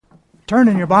Turn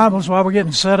in your Bibles while we're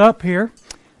getting set up here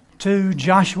to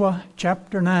Joshua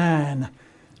chapter 9.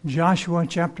 Joshua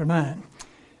chapter 9.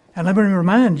 And let me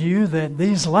remind you that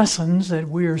these lessons that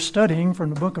we are studying from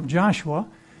the book of Joshua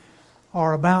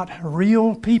are about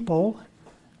real people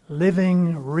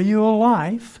living real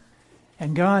life,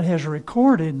 and God has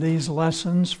recorded these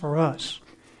lessons for us.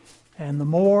 And the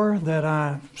more that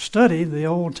I study the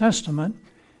Old Testament,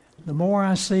 the more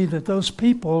I see that those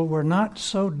people were not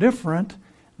so different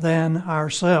than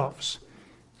ourselves.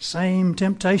 Same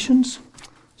temptations,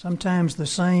 sometimes the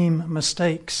same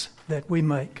mistakes that we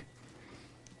make.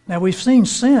 Now, we've seen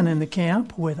sin in the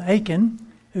camp with Achan,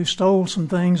 who stole some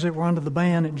things that were under the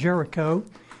ban at Jericho.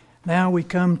 Now we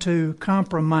come to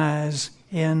compromise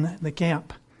in the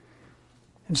camp.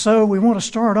 And so we want to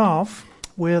start off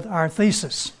with our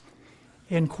thesis.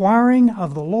 Inquiring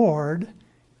of the Lord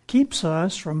keeps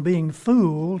us from being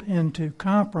fooled into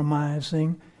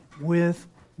compromising with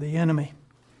the enemy.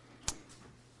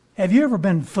 Have you ever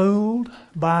been fooled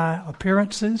by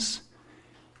appearances?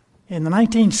 In the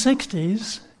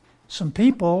 1960s, some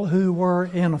people who were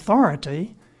in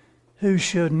authority, who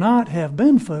should not have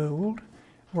been fooled,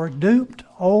 were duped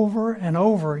over and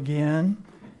over again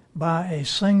by a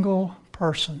single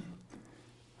person,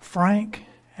 Frank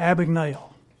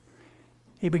Abagnale.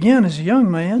 He began as a young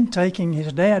man taking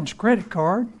his dad's credit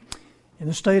card in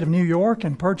the state of New York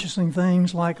and purchasing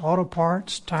things like auto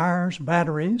parts, tires,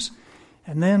 batteries,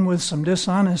 and then with some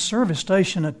dishonest service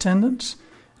station attendants,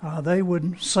 they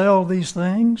would sell these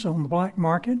things on the black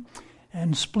market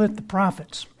and split the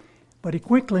profits. But he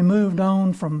quickly moved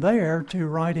on from there to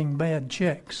writing bad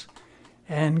checks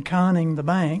and conning the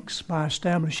banks by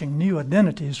establishing new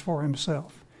identities for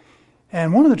himself.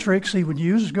 And one of the tricks he would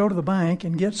use is go to the bank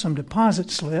and get some deposit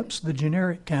slips, the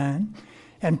generic kind,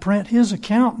 and print his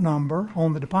account number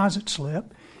on the deposit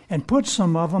slip and put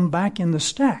some of them back in the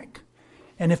stack.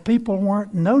 And if people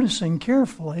weren't noticing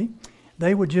carefully,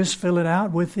 they would just fill it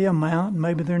out with the amount and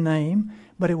maybe their name,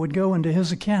 but it would go into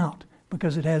his account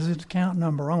because it has his account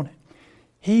number on it.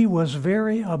 He was a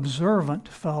very observant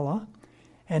fella,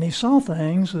 and he saw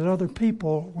things that other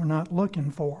people were not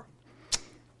looking for.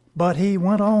 But he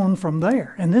went on from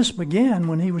there, and this began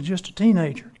when he was just a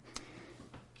teenager.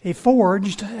 He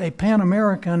forged a Pan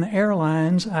American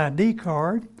Airlines ID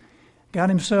card, got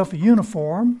himself a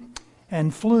uniform,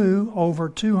 and flew over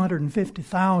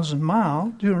 250,000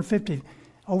 miles,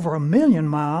 over 1 million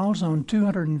miles on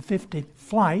 250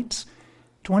 flights,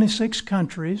 26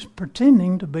 countries,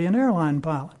 pretending to be an airline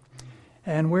pilot.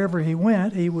 And wherever he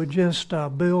went, he would just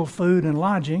bill food and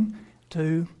lodging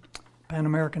to Pan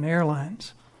American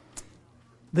Airlines.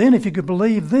 Then, if you could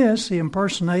believe this, he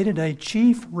impersonated a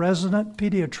chief resident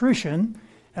pediatrician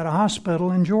at a hospital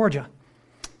in Georgia.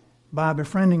 By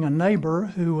befriending a neighbor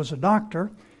who was a doctor,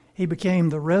 he became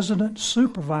the resident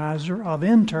supervisor of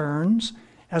interns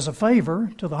as a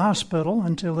favor to the hospital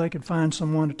until they could find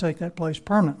someone to take that place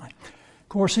permanently. Of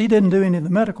course, he didn't do any of the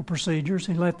medical procedures.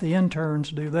 He let the interns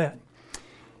do that.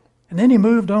 And then he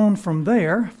moved on from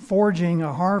there, forging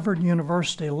a Harvard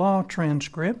University law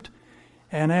transcript,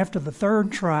 and after the third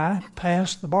try,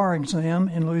 passed the bar exam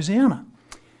in Louisiana.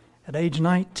 At age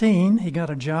 19, he got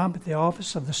a job at the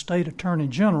office of the State Attorney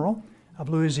General of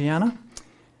Louisiana,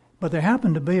 but there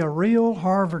happened to be a real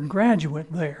Harvard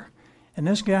graduate there, and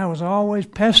this guy was always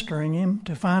pestering him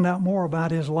to find out more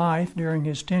about his life during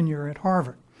his tenure at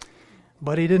Harvard.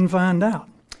 But he didn't find out.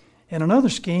 In another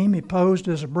scheme, he posed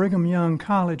as a Brigham Young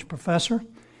College professor,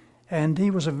 and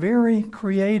he was a very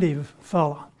creative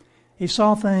fellow. He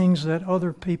saw things that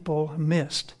other people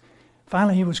missed.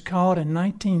 Finally, he was caught in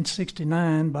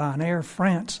 1969 by an Air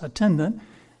France attendant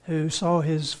who saw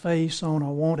his face on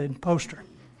a wanted poster.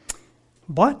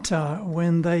 But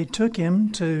when they took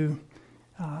him to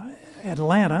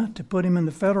Atlanta to put him in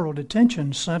the federal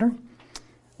detention center,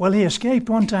 well, he escaped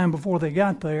one time before they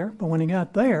got there, but when he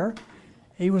got there,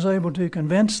 he was able to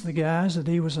convince the guys that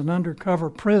he was an undercover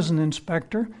prison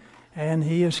inspector, and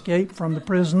he escaped from the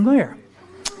prison there.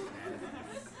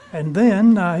 And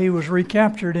then he was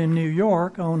recaptured in New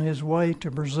York on his way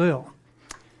to Brazil.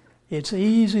 It's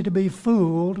easy to be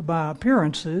fooled by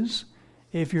appearances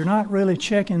if you're not really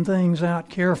checking things out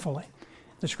carefully.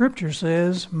 The Scripture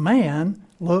says man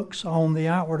looks on the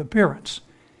outward appearance,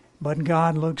 but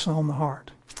God looks on the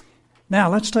heart. Now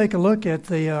let's take a look at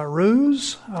the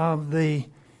ruse of the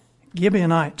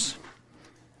Gibeonites.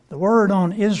 The word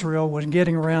on Israel was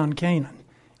getting around Canaan.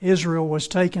 Israel was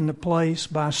taking the place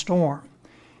by storm.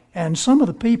 And some of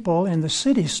the people in the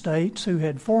city-states who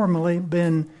had formerly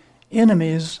been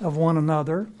enemies of one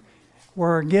another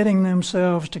were getting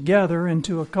themselves together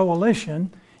into a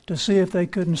coalition to see if they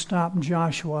couldn't stop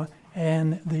Joshua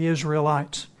and the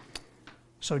Israelites.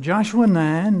 So Joshua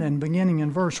 9, and beginning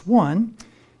in verse 1,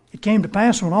 it came to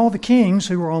pass when all the kings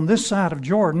who were on this side of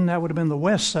Jordan, that would have been the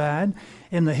west side,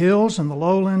 in the hills and the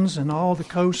lowlands and all the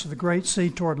coasts of the great sea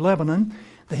toward Lebanon,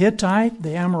 the Hittite,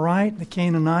 the Amorite, the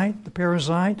Canaanite, the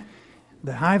Perizzite,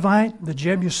 the Hivite, the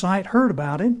Jebusite heard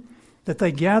about it, that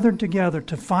they gathered together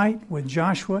to fight with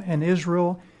Joshua and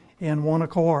Israel in one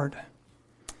accord.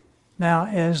 Now,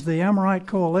 as the Amorite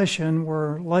coalition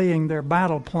were laying their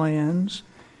battle plans,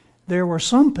 there were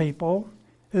some people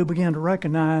who began to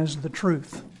recognize the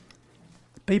truth.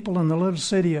 The people in the little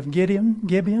city of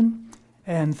Gibeon,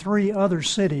 and 3 other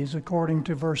cities, according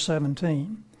to verse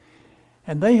 17.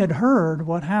 And they had heard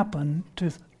what happened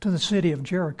to the city of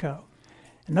Jericho.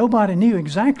 And nobody knew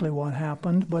exactly what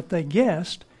happened, but they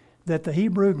guessed that the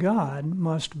Hebrew God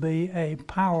must be a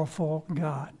powerful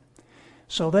God.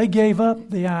 So they gave up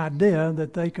the idea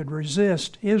that they could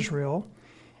resist Israel,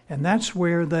 and that's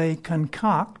where they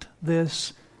concoct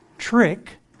this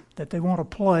trick that they want to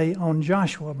play on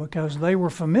Joshua, because they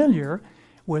were familiar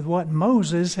with what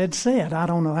Moses had said. I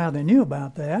don't know how they knew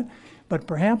about that, but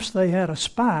perhaps they had a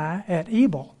spy at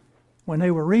Ebal when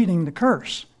they were reading the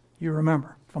curse, you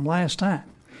remember, from last time.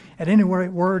 At any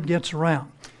rate, word gets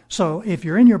around. So if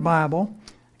you're in your Bible,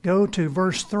 go to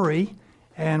verse 3,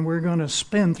 and we're going to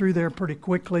spin through there pretty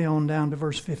quickly on down to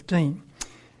verse 15.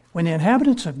 When the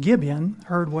inhabitants of Gibeon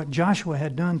heard what Joshua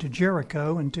had done to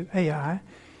Jericho and to Ai,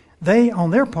 they,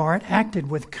 on their part, acted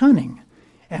with cunning,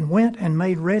 and went and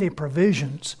made ready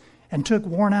provisions, and took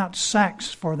worn-out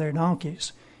sacks for their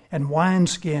donkeys, and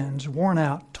wineskins, worn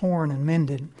out, torn, and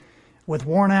mended, with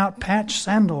worn-out patched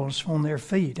sandals on their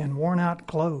feet, and worn-out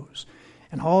clothes.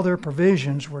 And all their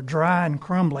provisions were dry and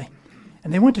crumbly.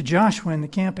 And they went to Joshua in the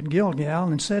camp at Gilgal,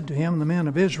 and said to him, the men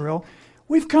of Israel,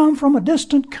 "We've come from a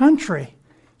distant country,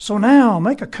 so now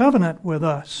make a covenant with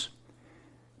us."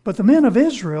 But the men of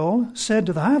Israel said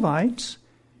to the Hivites,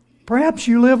 "Perhaps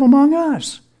you live among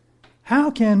us.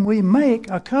 How can we make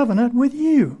a covenant with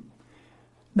you?"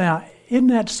 Now, isn't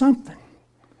that something?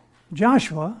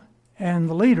 Joshua and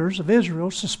the leaders of Israel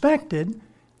suspected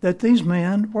that these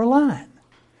men were lying.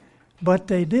 But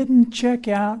they didn't check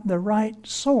out the right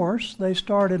source. They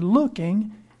started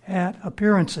looking at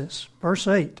appearances. Verse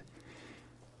 8.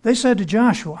 They said to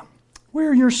Joshua, "We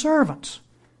are your servants."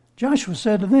 Joshua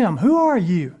said to them, "Who are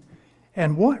you?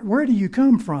 And where do you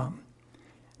come from?"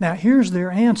 Now here's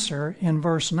their answer in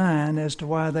verse 9 as to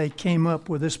why they came up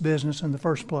with this business in the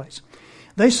first place.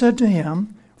 They said to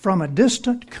him, "From a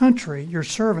distant country your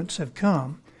servants have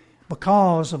come,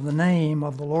 because of the name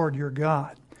of the Lord your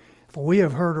God. For we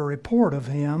have heard a report of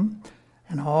him,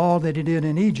 and all that he did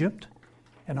in Egypt,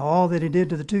 and all that he did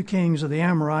to the 2 kings of the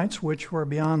Amorites, which were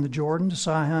beyond the Jordan, to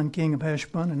Sihon king of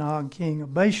Heshbon and Og king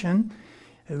of Bashan,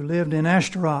 who lived in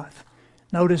Ashtaroth."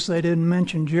 Notice they didn't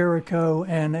mention Jericho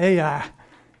and Ai,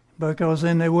 because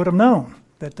then they would have known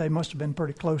that they must have been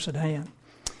pretty close at hand.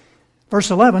 Verse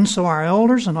 11, "So our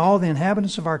elders and all the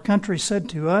inhabitants of our country said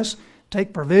to us,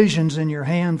 'Take provisions in your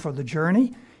hand for the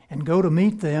journey, and go to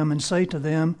meet them, and say to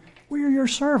them, We are your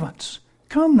servants.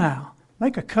 Come now,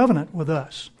 make a covenant with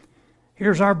us.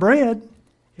 Here's our bread.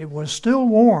 It was still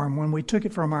warm when we took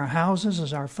it from our houses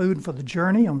as our food for the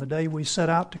journey on the day we set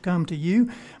out to come to you.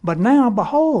 But now,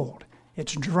 behold,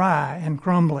 it's dry and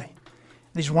crumbly.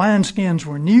 These wineskins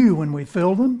were new when we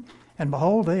filled them, and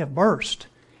behold, they have burst.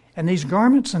 And these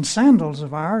garments and sandals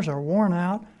of ours are worn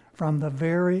out from the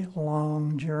very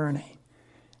long journey."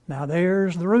 Now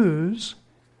there's the ruse.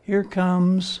 Here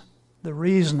comes the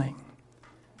reasoning.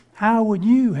 How would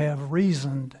you have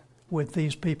reasoned with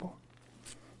these people?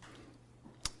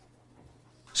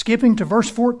 Skipping to verse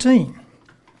 14.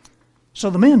 "So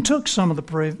the men took some of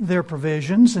their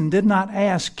provisions and did not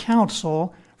ask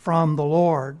counsel from the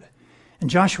Lord. And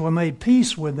Joshua made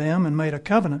peace with them and made a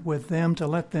covenant with them to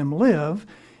let them live.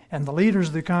 And the leaders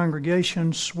of the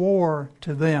congregation swore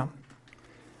to them."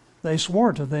 They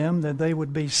swore to them that they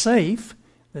would be safe,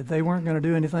 that they weren't going to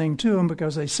do anything to them,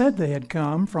 because they said they had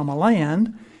come from a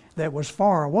land that was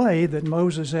far away, that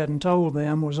Moses hadn't told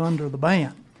them was under the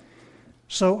ban.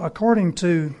 So according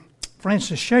to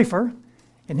Francis Schaeffer,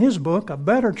 in his book, a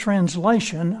better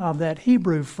translation of that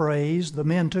Hebrew phrase, "the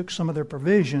men took some of their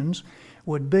provisions,"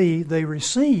 would be, "they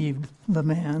received the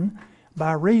men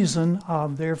by reason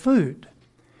of their food."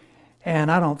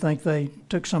 And I don't think they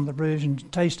took some of the provisions,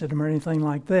 tasted them or anything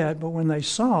like that, but when they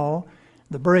saw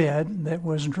the bread that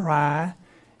was dry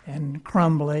and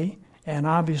crumbly and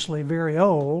obviously very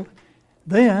old,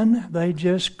 then they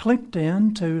just clicked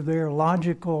into their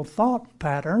logical thought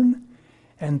pattern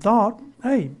and thought,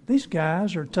 hey, these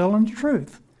guys are telling the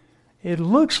truth. It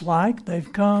looks like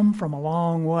they've come from a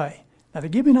long way. Now,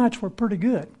 the Gibeonites were pretty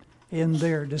good in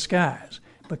their disguise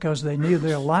because they knew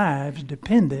their lives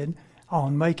depended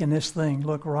on making this thing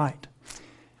look right.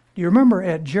 Do you remember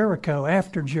at Jericho,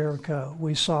 after Jericho,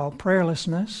 we saw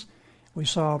prayerlessness, we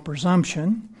saw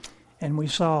presumption, and we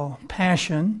saw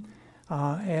passion,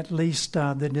 at least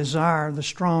the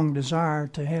strong desire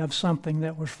to have something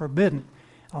that was forbidden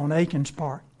on Achan's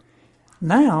part.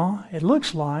 Now, it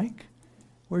looks like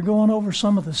we're going over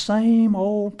some of the same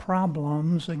old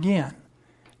problems again.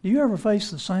 Do you ever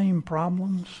face the same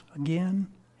problems again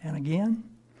and again?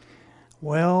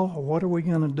 Well, what are we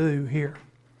going to do here?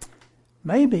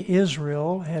 Maybe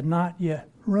Israel had not yet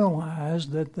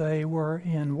realized that they were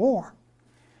in war.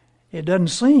 It doesn't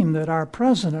seem that our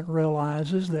president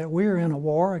realizes that we're in a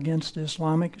war against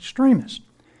Islamic extremists.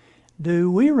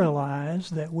 Do we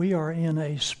realize that we are in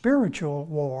a spiritual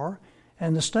war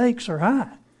and the stakes are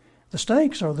high? The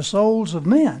stakes are the souls of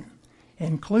men,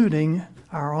 including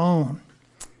our own.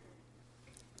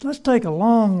 Let's take a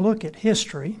long look at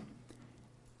history,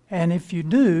 and if you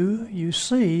do, you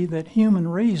see that human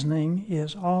reasoning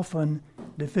is often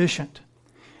deficient.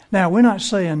 Now, we're not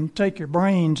saying take your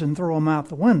brains and throw them out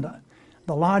the window.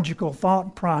 The logical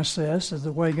thought process is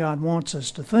the way God wants us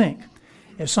to think.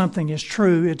 If something is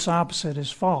true, its opposite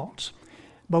is false.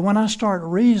 But when I start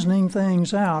reasoning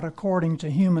things out according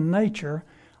to human nature,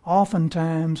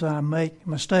 oftentimes I make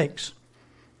mistakes.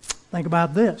 Think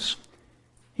about this.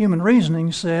 Human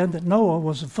reasoning said that Noah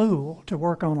was a fool to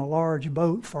work on a large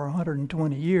boat for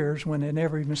 120 years when they'd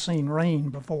never even seen rain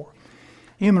before.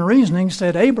 Human reasoning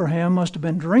said Abraham must have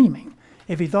been dreaming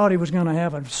if he thought he was going to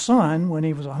have a son when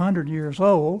he was 100 years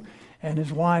old and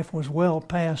his wife was well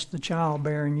past the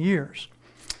childbearing years.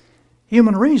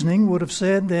 Human reasoning would have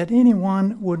said that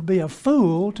anyone would be a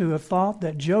fool to have thought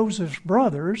that Joseph's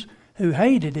brothers, who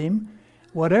hated him,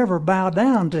 would ever bow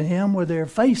down to him with their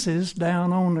faces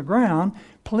down on the ground,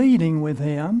 pleading with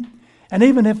him. And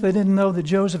even if they didn't know that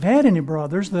Joseph had any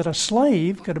brothers, that a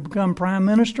slave could have become prime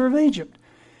minister of Egypt.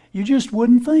 You just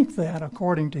wouldn't think that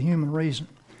according to human reason.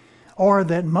 Or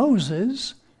that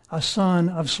Moses, a son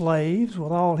of slaves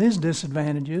with all his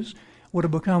disadvantages, would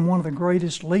have become one of the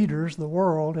greatest leaders the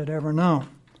world had ever known.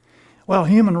 Well,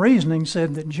 human reasoning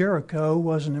said that Jericho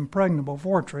was an impregnable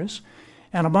fortress,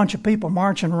 and a bunch of people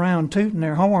marching around tooting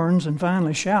their horns and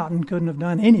finally shouting couldn't have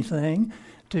done anything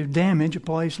to damage a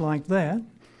place like that.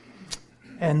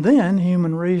 And then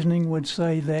human reasoning would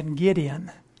say that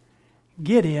Gideon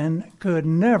could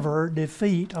never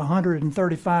defeat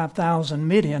 135,000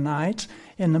 Midianites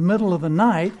in the middle of the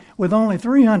night with only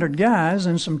 300 guys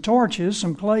and some torches,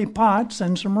 some clay pots,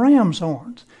 and some ram's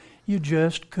horns. You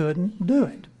just couldn't do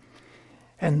it.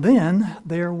 And then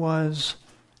there was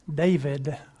David,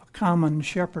 a common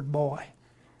shepherd boy,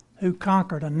 who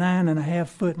conquered a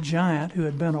 9.5-foot giant who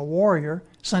had been a warrior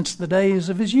since the days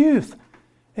of his youth.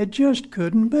 It just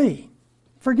couldn't be.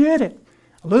 Forget it.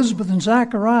 Elizabeth and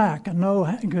Zachariah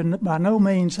could by no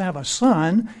means have a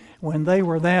son when they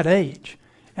were that age.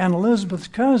 And Elizabeth's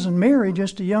cousin Mary,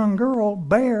 just a young girl,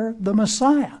 bare the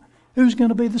Messiah, who's going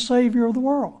to be the Savior of the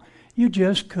world. You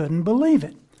just couldn't believe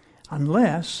it,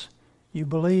 unless you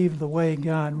believe the way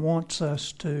God wants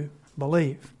us to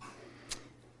believe.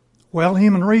 Well,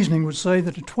 human reasoning would say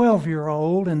that a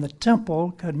 12-year-old in the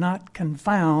temple could not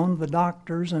confound the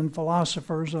doctors and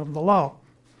philosophers of the law.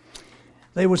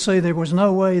 They would say there was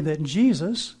no way that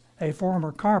Jesus, a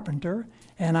former carpenter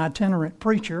and itinerant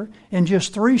preacher, in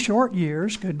just 3 short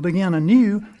years could begin a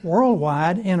new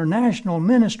worldwide international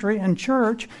ministry and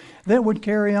church that would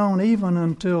carry on even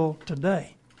until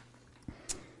today.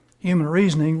 Human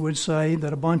reasoning would say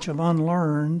that a bunch of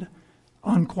unlearned,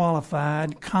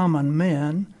 unqualified, common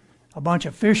men, a bunch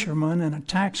of fishermen and a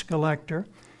tax collector,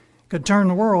 could turn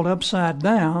the world upside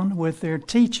down with their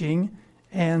teaching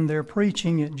and their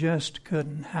preaching. It just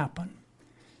couldn't happen.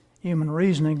 Human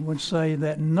reasoning would say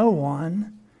that no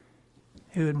one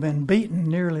who had been beaten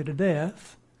nearly to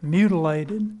death,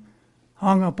 mutilated,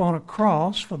 hung up on a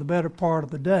cross for the better part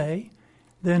of the day,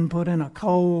 then put in a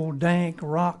cold, dank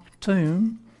rock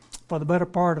tomb for the better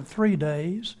part of 3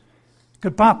 days,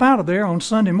 could pop out of there on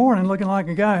Sunday morning looking like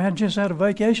a guy who had just had a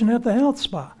vacation at the health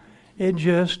spa. It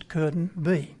just couldn't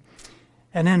be.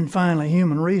 And then finally,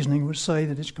 human reasoning would say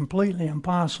that it's completely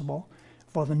impossible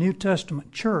for the New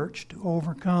Testament church to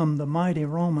overcome the mighty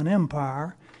Roman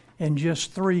Empire in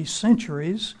just 3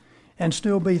 centuries and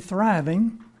still be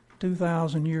thriving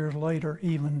 2,000 years later,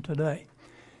 even today.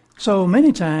 So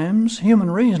many times, human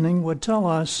reasoning would tell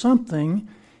us something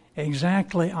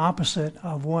exactly opposite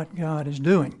of what God is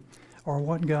doing or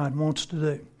what God wants to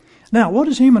do. Now, what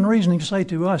does human reasoning say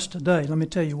to us today? Let me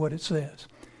tell you what it says.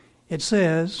 It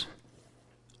says,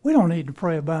 We don't need to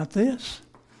pray about this.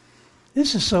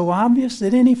 This is so obvious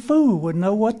that any fool would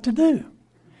know what to do.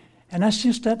 And that's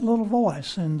just that little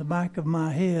voice in the back of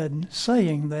my head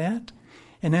saying that.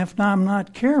 And if I'm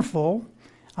not careful,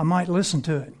 I might listen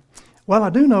to it. Well, I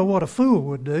do know what a fool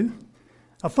would do.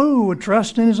 A fool would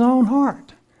trust in his own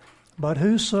heart. But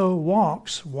whoso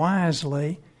walks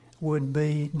wisely would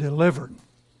be delivered.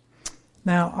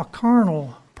 Now, a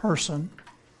carnal person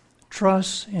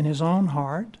trusts in his own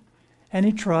heart, and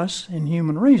he trusts in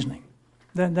human reasoning.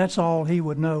 That's all he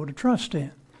would know to trust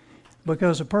in.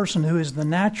 Because a person who is the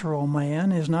natural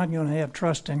man is not going to have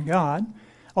trust in God.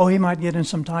 Oh, he might get in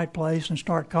some tight place and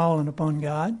start calling upon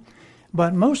God.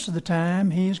 But most of the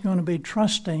time, he's going to be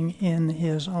trusting in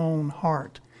his own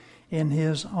heart, in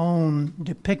his own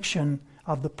depiction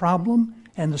of the problem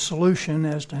and the solution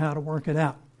as to how to work it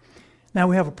out. Now,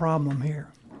 we have a problem here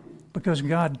because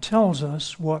God tells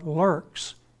us what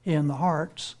lurks in the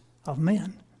hearts of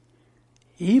men,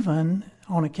 even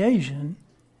on occasion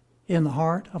in the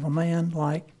heart of a man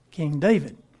like King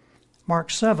David. Mark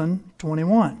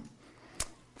 7:21.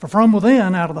 For from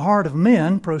within, out of the heart of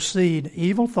men, proceed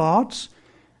evil thoughts.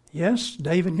 Yes,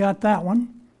 David got that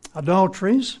one.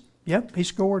 Adulteries. Yep, he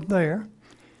scored there.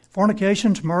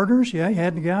 Fornications, murders. Yeah, he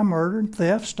had the guy murdered.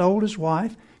 Theft, stole his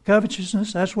wife.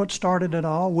 Covetousness, that's what started it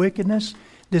all. Wickedness,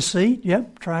 deceit.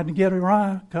 Yep, tried to get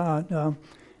Uriah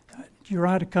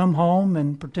to come home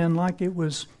and pretend like it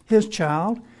was his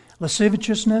child.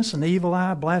 Lasciviousness, an evil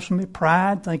eye, blasphemy,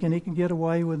 pride, thinking he can get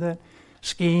away with that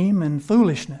scheme, and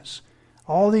foolishness.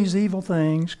 All these evil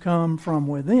things come from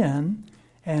within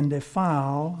and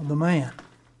defile the man.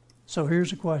 So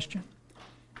here's a question.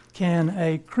 Can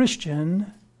a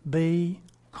Christian be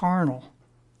carnal?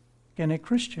 Can a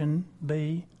Christian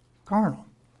be carnal?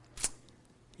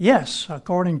 Yes,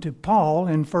 according to Paul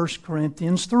in 1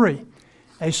 Corinthians 3,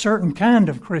 a certain kind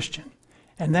of Christian,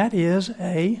 and that is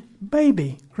a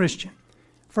baby Christian.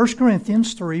 1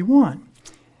 Corinthians 3:1.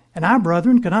 And I,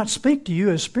 brethren, cannot speak to you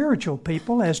as spiritual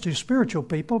people, as to spiritual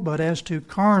people, but as to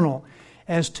carnal,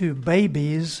 as to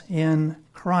babies in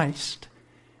Christ.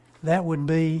 That would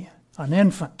be an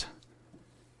infant.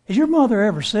 Has your mother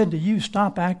ever said to you,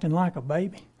 stop acting like a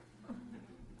baby?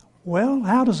 Well,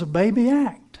 how does a baby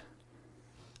act?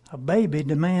 A baby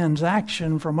demands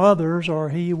action from others or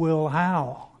he will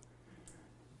howl.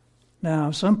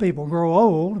 Now, some people grow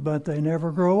old, but they never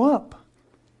grow up.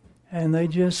 And they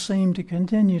just seem to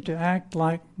continue to act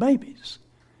like babies.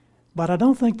 But I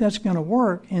don't think that's going to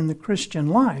work in the Christian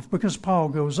life because Paul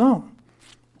goes on.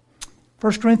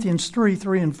 1 Corinthians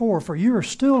 3:3-4, for you are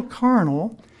still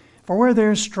carnal, for where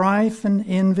there is strife and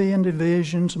envy and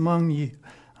divisions among you,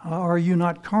 are you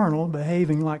not carnal,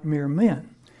 behaving like mere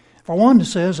men? For one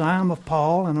says, I am of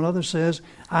Paul, and another says,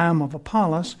 I am of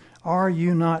Apollos. Are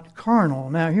you not carnal?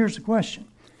 Now, here's the question.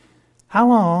 How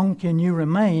long can you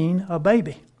remain a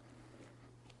baby?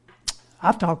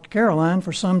 I've talked to Caroline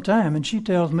for some time, and she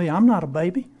tells me I'm not a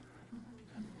baby.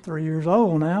 3 years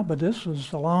old now, but this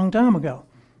was a long time ago.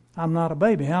 I'm not a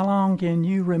baby. How long can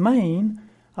you remain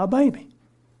a baby?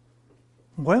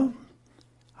 Well,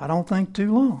 I don't think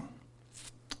too long.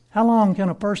 How long can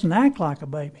a person act like a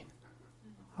baby?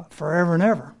 Forever and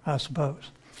ever, I suppose.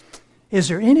 Is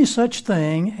there any such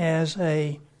thing as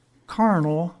a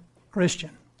carnal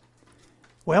Christian?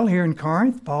 Well, here in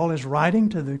Corinth, Paul is writing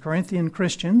to the Corinthian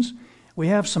Christians. We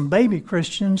have some baby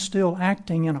Christians still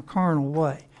acting in a carnal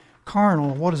way.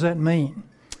 Carnal, what does that mean?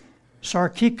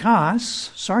 Sarkikos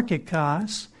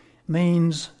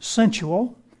means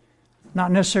sensual,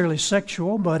 not necessarily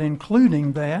sexual, but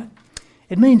including that.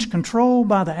 It means controlled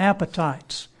by the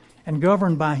appetites and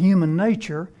governed by human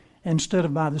nature instead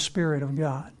of by the Spirit of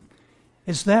God.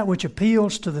 It's that which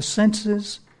appeals to the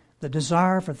senses, the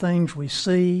desire for things we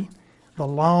see, the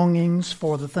longings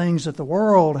for the things that the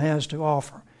world has to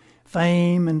offer.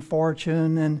 Fame and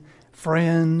fortune and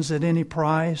friends at any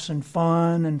price and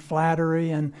fun and flattery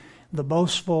and the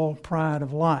boastful pride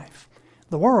of life.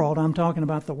 The world, I'm talking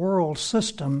about the world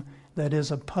system that is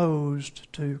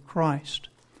opposed to Christ.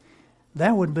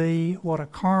 That would be what a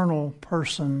carnal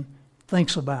person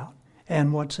thinks about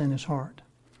and what's in his heart.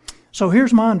 So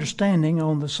here's my understanding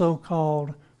on the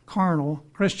so-called carnal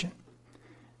Christian.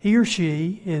 He or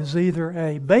she is either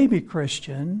a baby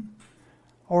Christian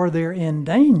or they're in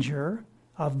danger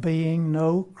of being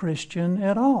no Christian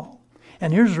at all.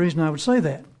 And here's the reason I would say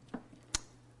that.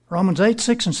 Romans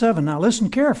 8:6-7. Now listen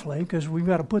carefully because we've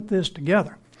got to put this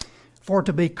together. For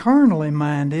to be carnally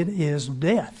minded is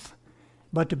death,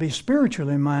 but to be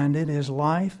spiritually minded is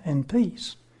life and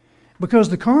peace. Because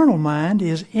the carnal mind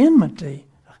is enmity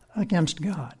against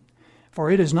God.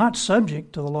 For it is not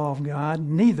subject to the law of God,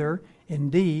 neither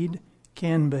indeed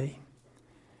can be.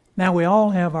 Now, we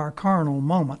all have our carnal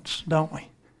moments, don't we?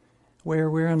 Where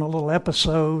we're in a little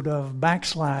episode of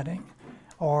backsliding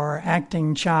or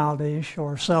acting childish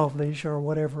or selfish or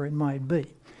whatever it might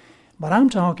be. But I'm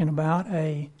talking about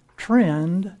a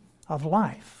trend of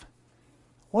life.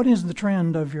 What is the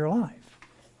trend of your life?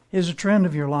 Is the trend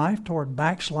of your life toward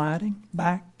backsliding,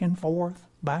 back and forth,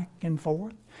 back and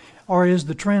forth? Or is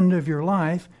the trend of your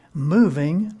life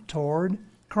moving toward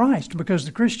Christ? Because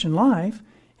the Christian life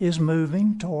is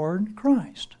moving toward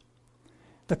Christ.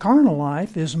 The carnal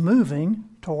life is moving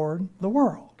toward the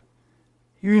world.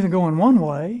 You're either going one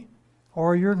way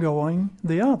or you're going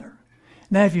the other.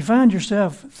 Now, if you find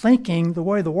yourself thinking the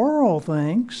way the world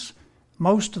thinks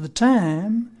most of the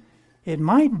time, it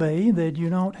might be that you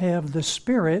don't have the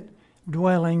Spirit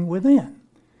dwelling within.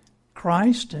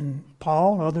 Christ and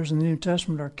Paul, others in the New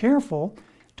Testament, are careful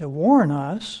to warn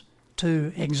us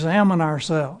to examine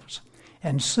ourselves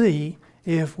and see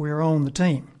if we're on the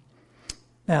team.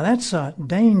 Now, that's a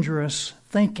dangerous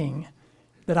thinking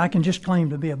that I can just claim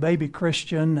to be a baby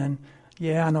Christian and,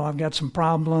 yeah, I know I've got some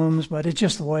problems, but it's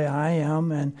just the way I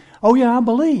am. And, oh, yeah, I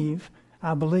believe.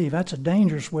 That's a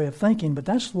dangerous way of thinking, but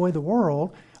that's the way the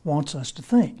world wants us to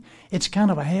think. It's kind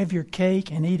of a have your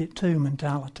cake and eat it too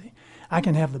mentality. I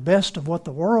can have the best of what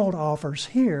the world offers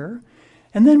here,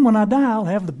 and then when I die, I'll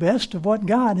have the best of what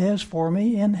God has for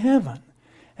me in heaven.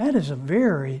 That is a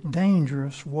very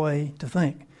dangerous way to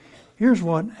think. Here's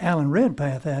what Alan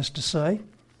Redpath has to say,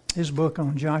 his book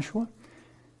on Joshua.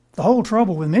 The whole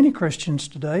trouble with many Christians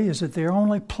today is that they're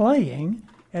only playing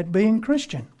at being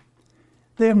Christian.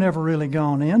 They have never really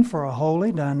gone in for a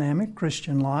holy, dynamic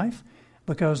Christian life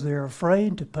because they're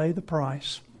afraid to pay the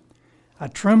price. I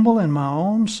tremble in my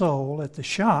own soul at the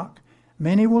shock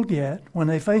many will get when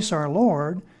they face our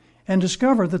Lord and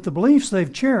discover that the beliefs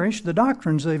they've cherished, the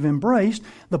doctrines they've embraced,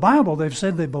 the Bible they've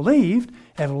said they believed,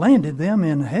 have landed them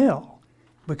in hell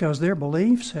because their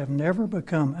beliefs have never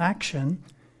become action,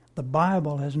 the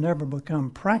Bible has never become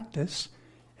practice,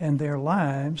 and their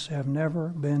lives have never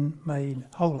been made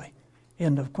holy.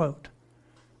 End of quote.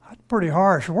 That's pretty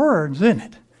harsh words, isn't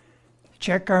it?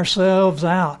 Check ourselves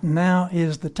out. Now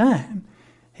is the time.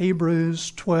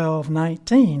 Hebrews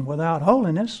 12:19. Without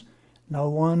holiness, no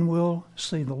one will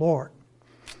see the Lord.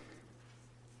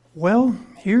 Well,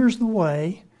 here's the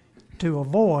way to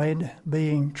avoid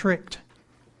being tricked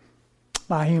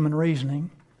by human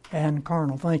reasoning and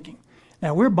carnal thinking.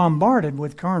 Now, we're bombarded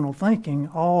with carnal thinking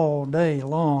all day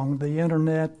long. The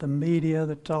internet, the media,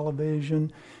 the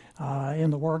television, in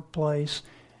the workplace.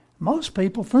 Most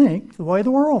people think the way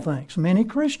the world thinks. Many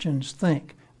Christians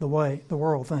think the way the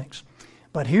world thinks.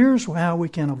 But here's how we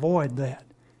can avoid that.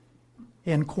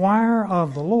 Inquire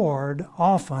of the Lord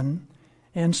often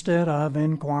instead of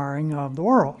inquiring of the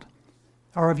world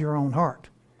or of your own heart.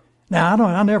 Now,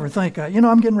 I never think,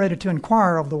 I'm getting ready to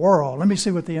inquire of the world. Let me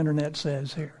see what the internet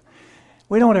says here.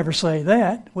 We don't ever say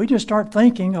that. We just start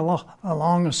thinking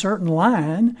along a certain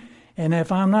line, and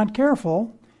if I'm not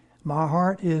careful, my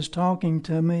heart is talking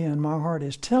to me and my heart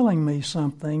is telling me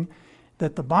something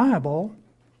that the Bible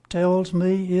tells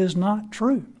me is not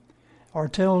true, or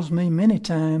tells me many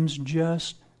times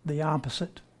just the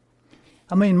opposite.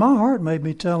 My heart may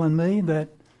be telling me that,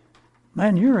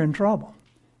 man, you're in trouble.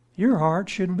 Your heart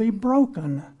should be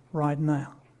broken right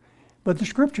now. But the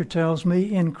Scripture tells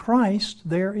me in Christ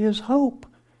there is hope.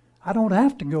 I don't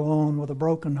have to go on with a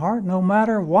broken heart, no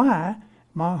matter why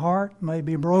my heart may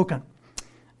be broken.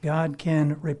 God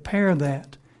can repair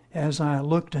that as I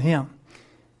look to Him.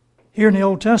 Here in the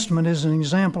Old Testament is an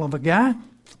example of a guy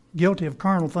guilty of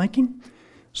carnal thinking.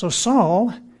 So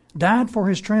Saul died for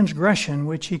his transgression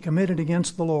which he committed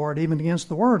against the Lord, even against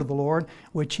the word of the Lord,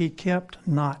 which he kept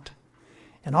not.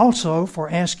 And also for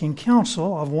asking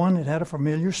counsel of one that had a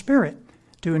familiar spirit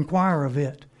to inquire of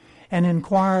it, and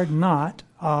inquired not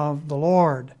of the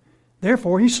Lord.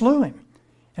 Therefore he slew him,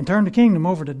 and turned the kingdom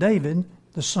over to David,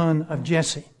 the son of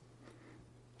Jesse.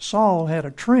 Saul had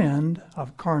a trend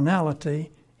of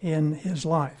carnality in his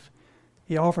life.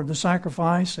 He offered the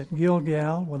sacrifice at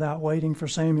Gilgal without waiting for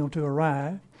Samuel to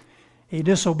arrive. He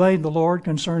disobeyed the Lord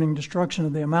concerning destruction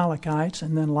of the Amalekites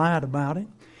and then lied about it.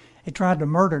 He tried to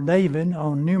murder David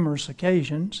on numerous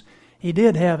occasions. He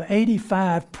did have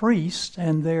 85 priests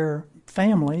and their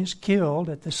families killed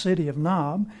at the city of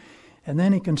Nob, and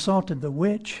then he consulted the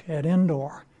witch at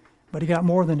Endor. But he got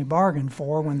more than he bargained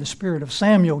for when the spirit of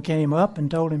Samuel came up and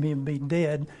told him he'd be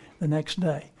dead the next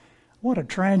day. What a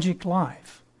tragic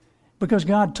life. Because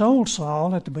God told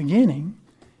Saul at the beginning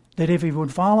that if he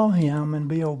would follow him and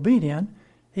be obedient,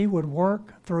 he would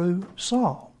work through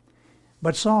Saul.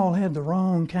 But Saul had the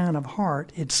wrong kind of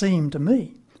heart, it seemed to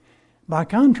me. By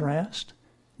contrast,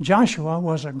 Joshua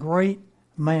was a great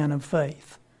man of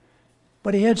faith.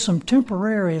 But he had some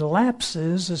temporary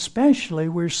lapses, especially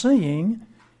we're seeing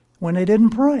when they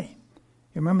didn't pray.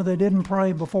 You remember they didn't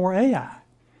pray before Ai.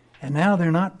 And now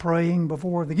they're not praying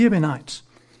before the Gibeonites,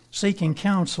 seeking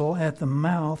counsel at the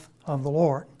mouth of the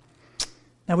Lord.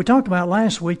 Now, we talked about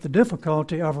last week the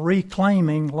difficulty of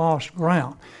reclaiming lost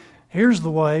ground. Here's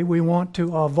the way we want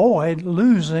to avoid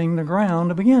losing the ground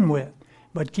to begin with.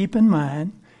 But keep in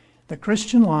mind, the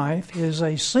Christian life is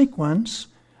a sequence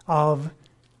of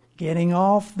getting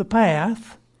off the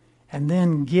path and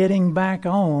then getting back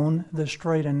on the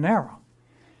straight and narrow.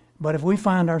 But if we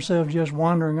find ourselves just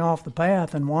wandering off the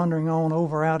path and wandering on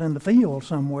over out in the field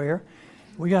somewhere,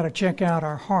 we got to check out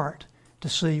our heart to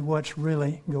see what's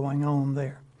really going on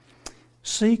there.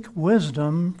 Seek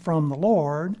wisdom from the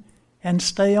Lord and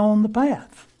stay on the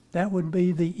path. That would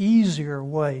be the easier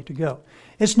way to go.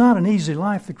 It's not an easy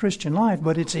life, the Christian life,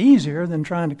 but it's easier than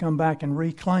trying to come back and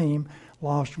reclaim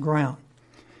lost ground.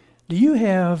 Do you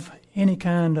have any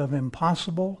kind of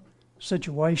impossible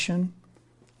situation,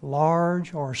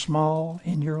 large or small,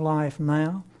 in your life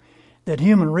now, that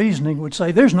human reasoning would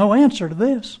say, there's no answer to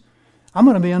this? I'm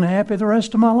going to be unhappy the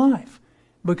rest of my life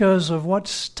because of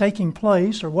what's taking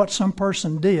place or what some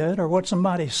person did or what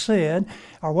somebody said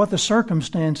or what the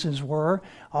circumstances were,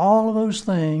 all of those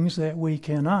things that we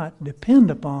cannot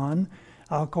depend upon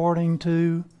according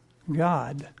to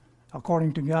God.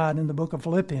 According to God in the book of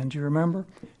Philippians, you remember?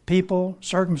 People,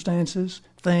 circumstances,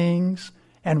 things,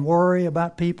 and worry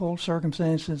about people,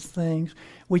 circumstances, things.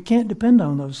 We can't depend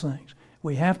on those things.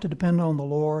 We have to depend on the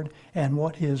Lord and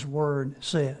what His Word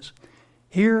says.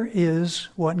 Here is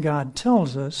what God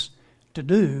tells us to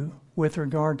do with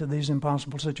regard to these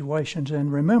impossible situations.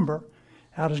 And remember,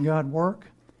 how does God work?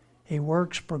 He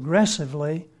works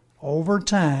progressively over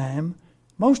time,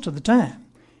 most of the time.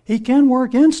 He can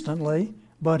work instantly,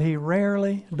 but He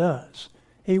rarely does.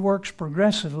 He works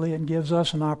progressively and gives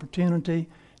us an opportunity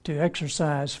to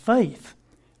exercise faith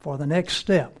for the next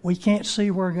step. We can't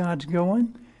see where God's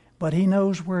going, but He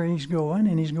knows where He's going,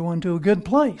 and He's going to a good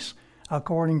place,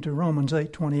 according to Romans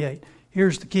 8:28.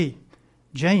 Here's the key.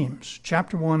 James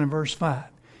chapter 1 and verse 5.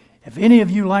 If any of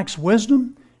you lacks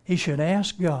wisdom, he should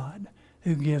ask God,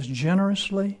 who gives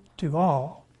generously to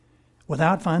all,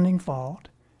 without finding fault,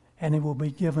 and it will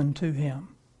be given to him.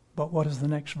 But what does the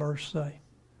next verse say?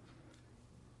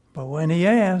 But when he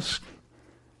asks,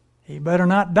 he better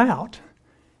not doubt,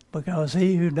 because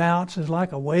he who doubts is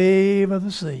like a wave of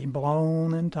the sea,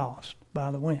 blown and tossed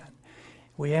by the wind.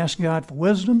 We ask God for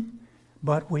wisdom,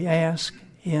 but we ask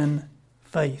in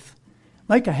faith.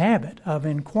 Make a habit of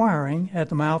inquiring at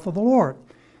the mouth of the Lord.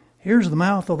 Here's the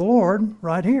mouth of the Lord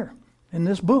right here in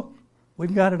this book.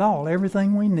 We've got it all,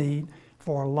 everything we need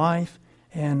for life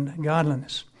and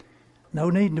godliness.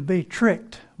 No need to be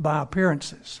tricked by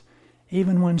appearances,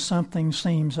 even when something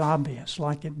seems obvious,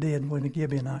 like it did with the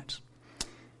Gibeonites.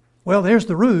 Well, there's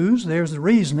the ruse, there's the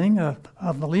reasoning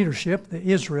of the leadership, the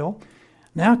Israel.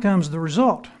 Now comes the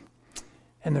result.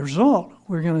 And the result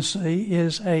we're going to see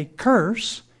is a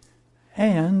curse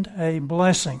and a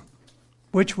blessing.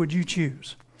 Which would you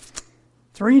choose?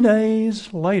 3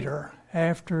 days later,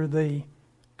 after the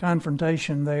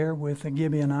confrontation there with the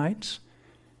Gibeonites,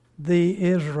 the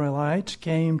Israelites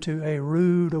came to a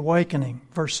rude awakening.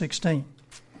 Verse 16.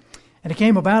 And it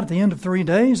came about at the end of 3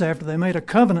 days after they made a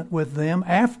covenant with them,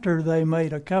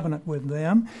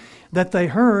 that they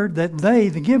heard that they,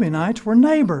 the Gibeonites, were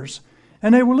neighbors,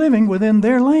 and they were living within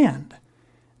their land.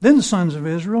 Then the sons of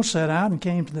Israel set out and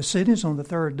came to the cities on the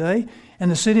 3rd day, and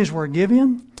the cities were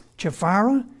Gibeon,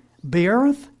 Chephirah,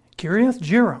 Beeroth, Kiriath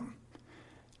Jearim.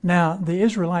 Now, the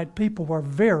Israelite people were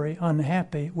very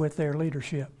unhappy with their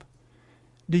leadership.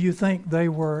 Do you think they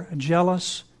were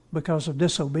jealous because of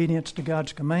disobedience to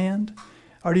God's command?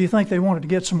 Or do you think they wanted to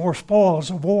get some more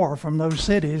spoils of war from those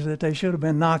cities that they should have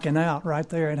been knocking out right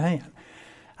there at hand?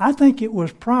 I think it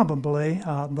was probably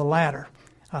the latter,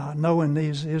 knowing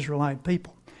these Israelite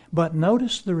people. But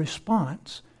notice the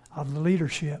response of the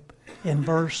leadership in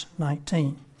verse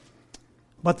 19.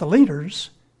 But the leaders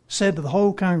said to the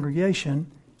whole congregation,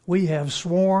 "We have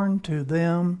sworn to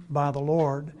them by the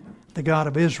Lord, the God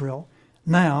of Israel.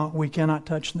 Now we cannot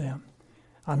touch them."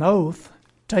 An oath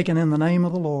taken in the name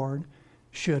of the Lord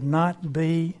should not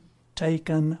be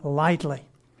taken lightly.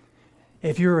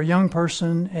 If you're a young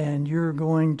person and you're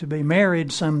going to be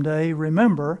married someday,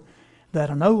 remember that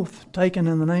an oath taken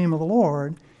in the name of the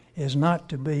Lord is not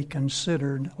to be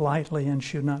considered lightly and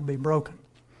should not be broken.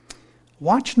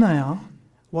 Watch now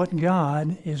what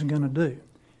God is going to do.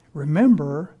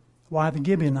 Remember why the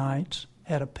Gibeonites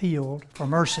had appealed for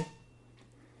mercy.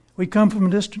 We come from a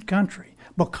distant country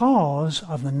because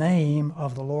of the name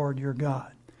of the Lord your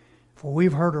God. For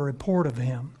we've heard a report of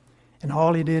him and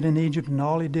all he did in Egypt and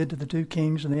all he did to the two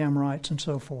kings of the Amorites and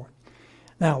so forth.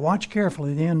 Now, watch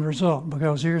carefully the end result,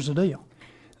 because here's the deal.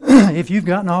 If you've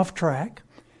gotten off track,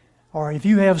 or if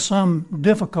you have some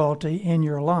difficulty in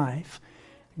your life,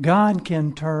 God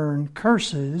can turn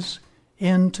curses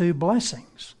into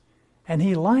blessings. And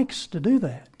he likes to do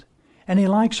that. And he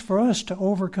likes for us to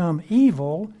overcome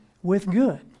evil with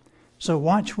good. So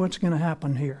watch what's going to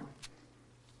happen here.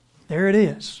 There it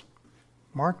is.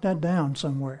 Mark that down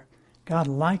somewhere. God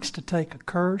likes to take a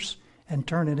curse and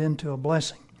turn it into a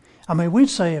blessing. I mean, we'd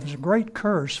say it was a great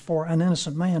curse for an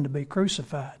innocent man to be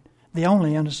crucified, the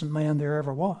only innocent man there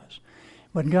ever was.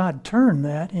 But God turned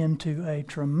that into a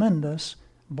tremendous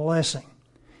blessing.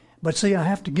 But see, I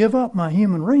have to give up my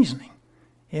human reasoning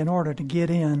in order to get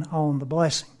in on the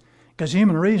blessing. Because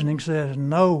human reasoning says,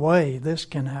 no way this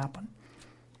can happen.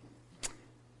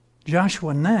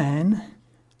 Joshua 9,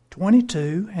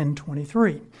 22 and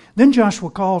 23. Then Joshua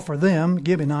called for them,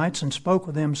 Gibeonites, and spoke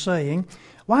with them, saying,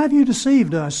 Why have you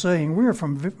deceived us, saying,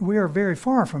 We are very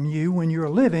far from you, when you are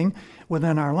living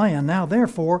within our land? Now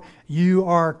therefore you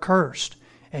are cursed,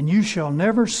 and you shall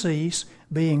never cease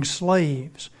being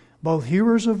slaves, both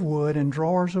hewers of wood and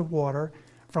drawers of water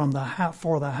for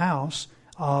the house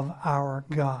of our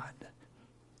God.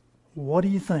 What do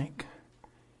you think?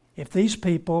 If these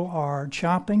people are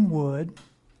chopping wood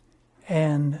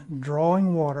and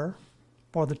drawing water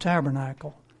for the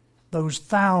tabernacle, those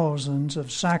thousands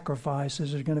of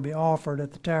sacrifices are going to be offered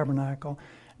at the tabernacle,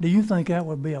 do you think that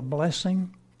would be a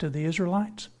blessing to the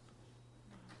Israelites?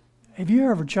 Have you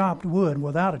ever chopped wood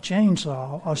without a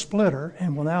chainsaw, a splitter,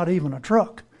 and without even a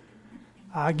truck?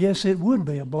 I guess it would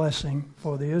be a blessing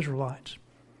for the Israelites.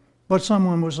 But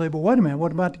someone would say, but wait a minute,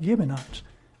 what about the Gibeonites?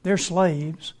 They're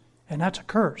slaves, and that's a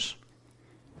curse.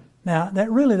 Now, that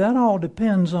all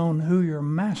depends on who your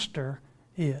master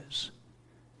is.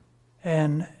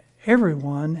 And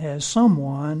everyone has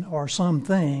someone or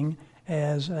something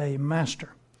as a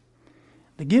master.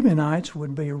 The Gibeonites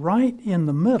would be right in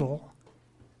the middle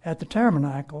at the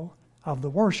tabernacle of the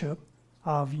worship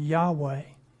of Yahweh,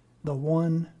 the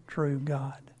one true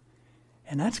God.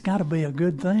 And that's got to be a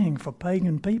good thing for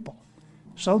pagan people.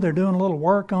 So they're doing a little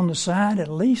work on the side.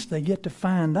 At least they get to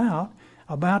find out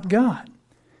about God.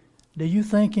 Do you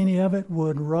think any of it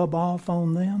would rub off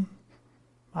on them?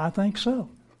 I think so,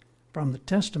 from the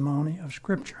testimony of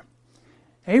Scripture.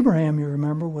 Abraham, you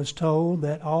remember, was told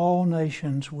that all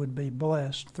nations would be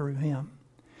blessed through him.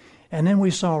 And then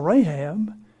we saw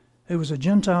Rahab, who was a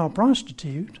Gentile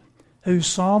prostitute, who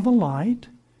saw the light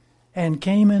and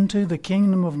came into the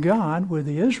kingdom of God with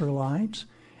the Israelites,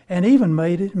 and even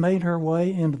made her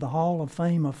way into the Hall of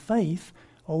Fame of Faith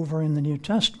over in the New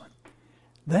Testament.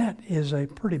 That is a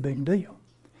pretty big deal.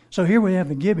 So here we have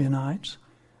the Gibeonites,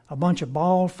 a bunch of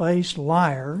bald-faced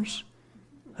liars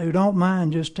who don't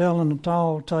mind just telling a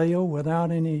tall tale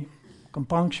without any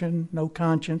compunction, no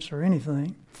conscience or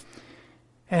anything.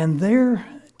 And their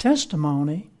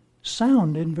testimony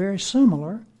sounded very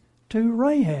similar to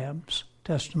Rahab's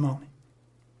testimony.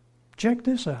 Check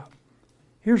this out.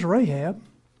 Here's Rahab,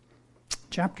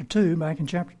 chapter 2, back in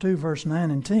chapter 2, verse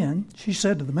 9 and 10. She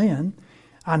said to the men,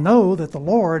 I know that the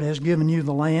Lord has given you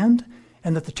the land,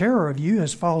 and that the terror of you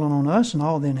has fallen on us, and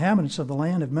all the inhabitants of the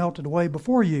land have melted away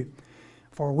before you.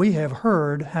 For we have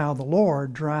heard how the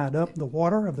Lord dried up the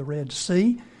water of the Red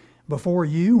Sea before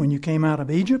you when you came out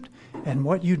of Egypt, and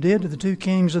what you did to the two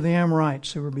kings of the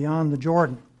Amorites who were beyond the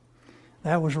Jordan.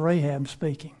 That was Rahab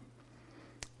speaking.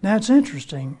 Now it's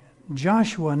interesting.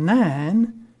 Joshua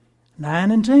 9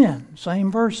 and 10,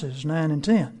 same verses, 9 and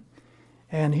 10.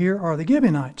 And here are the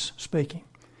Gibeonites speaking.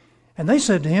 And they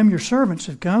said to him, Your servants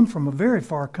have come from a very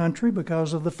far country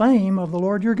because of the fame of the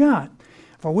Lord your God.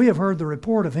 For we have heard the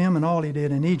report of him and all he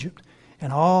did in Egypt,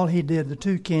 and all he did the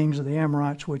two kings of the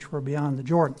Amorites which were beyond the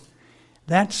Jordan.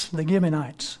 That's the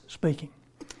Gibeonites speaking.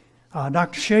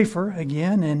 Dr. Schaeffer,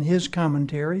 again, in his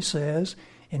commentary, says,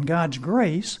 in God's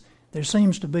grace, there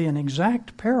seems to be an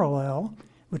exact parallel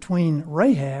between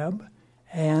Rahab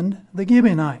and the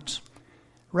Gibeonites.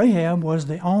 Rahab was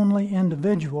the only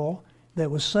individual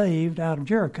that was saved out of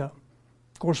Jericho,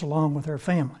 of course, along with her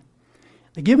family.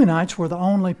 The Gibeonites were the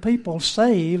only people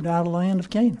saved out of the land of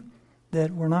Canaan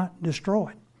that were not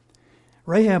destroyed.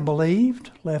 Rahab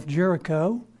believed, left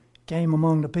Jericho, came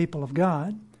among the people of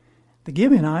God. The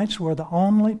Gibeonites were the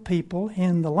only people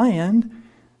in the land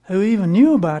who even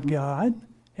knew about God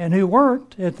and who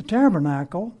worked at the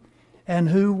tabernacle and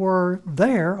who were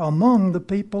there among the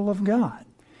people of God.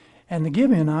 And the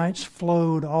Gibeonites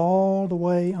flowed all the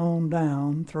way on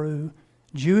down through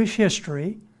Jewish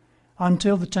history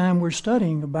until the time we're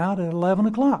studying about at 11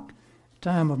 o'clock,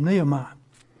 time of Nehemiah.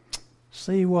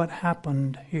 See what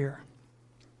happened here.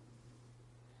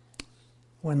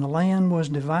 When the land was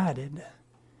divided,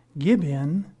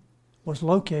 Gibeon was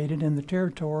located in the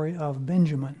territory of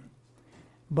Benjamin.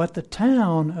 But the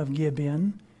town of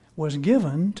Gibeon was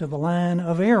given to the line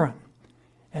of Aaron,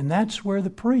 and that's where the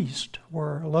priests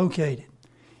were located.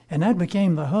 And that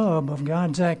became the hub of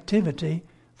God's activity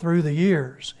through the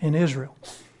years in Israel.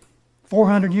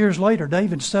 400 years later,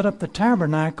 David set up the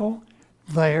tabernacle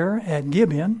there at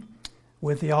Gibeon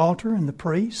with the altar and the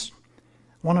priests.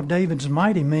 One of David's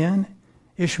mighty men,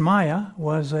 Ishmaiah,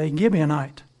 was a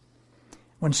Gibeonite.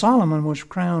 When Solomon was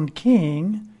crowned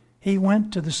king, he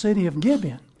went to the city of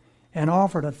Gibeon and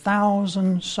offered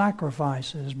 1,000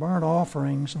 sacrifices, burnt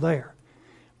offerings there.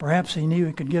 Perhaps he knew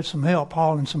he could get some help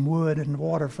hauling some wood and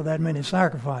water for that many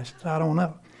sacrifices. I don't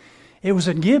know. It was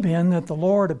at Gibeon that the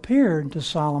Lord appeared to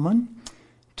Solomon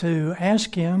to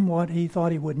ask him what he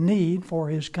thought he would need for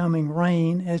his coming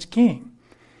reign as king.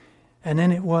 And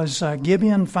then it was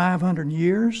Gibeon 500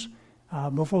 years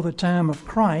before the time of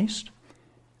Christ,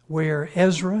 where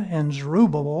Ezra and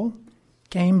Zerubbabel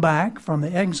came back from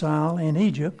the exile in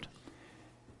Egypt.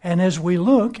 And as we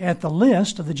look at the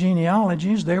list of the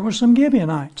genealogies, there were some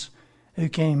Gibeonites who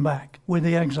came back with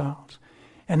the exiles.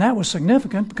 And that was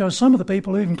significant because some of the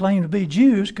people who even claimed to be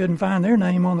Jews couldn't find their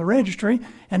name on the registry,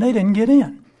 and they didn't get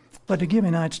in. But the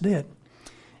Gibeonites did.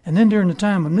 And then during the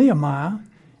time of Nehemiah,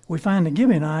 we find the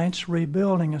Gibeonites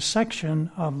rebuilding a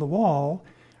section of the wall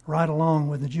right along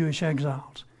with the Jewish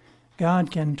exiles.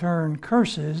 God can turn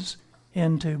curses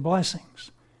into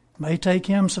blessings. It may take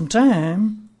him some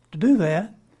time to do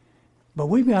that, but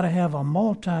we've got to have a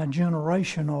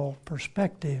multi-generational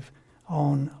perspective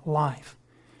on life.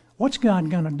 What's God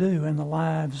going to do in the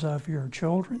lives of your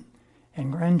children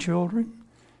and grandchildren?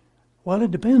 Well,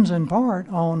 it depends in part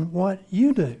on what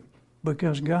you do,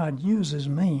 because God uses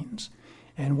means,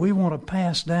 and we want to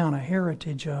pass down a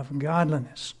heritage of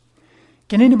godliness.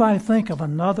 Can anybody think of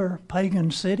another pagan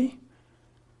city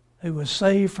who was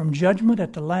saved from judgment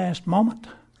at the last moment?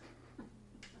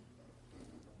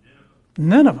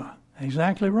 Nineveh,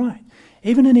 exactly right.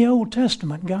 Even in the Old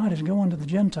Testament, God is going to the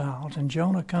Gentiles, and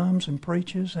Jonah comes and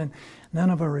preaches, and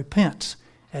Nineveh repents.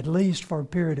 At least for a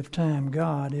period of time,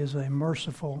 God is a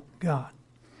merciful God.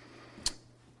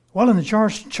 Well, in the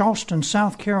Charleston,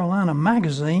 South Carolina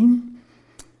magazine,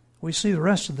 we see the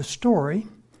rest of the story.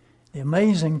 The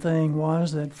amazing thing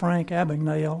was that Frank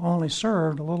Abagnale only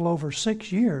served a little over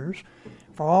 6 years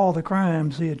for all the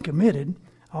crimes he had committed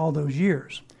all those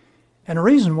years. And the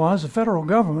reason was the federal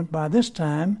government by this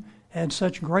time had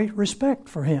such great respect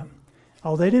for him.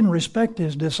 Oh, they didn't respect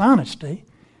his dishonesty,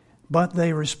 but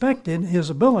they respected his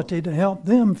ability to help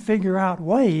them figure out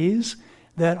ways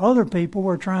that other people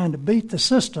were trying to beat the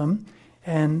system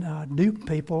and dupe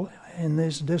people in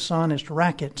these dishonest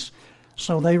rackets.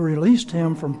 So they released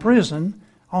him from prison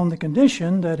on the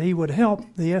condition that he would help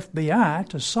the FBI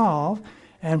to solve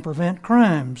and prevent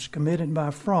crimes committed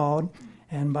by fraud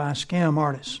and by scam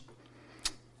artists.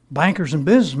 Bankers and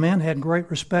businessmen had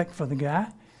great respect for the guy,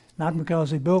 not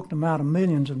because he bilked them out of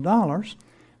millions of dollars,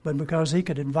 but because he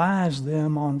could advise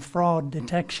them on fraud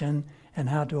detection and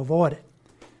how to avoid it.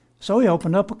 So he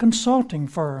opened up a consulting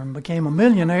firm, became a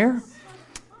millionaire,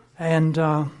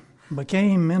 and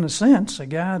became, in a sense, a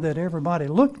guy that everybody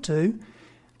looked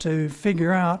to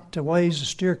figure out ways to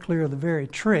steer clear of the very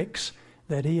tricks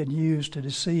that he had used to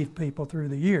deceive people through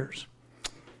the years.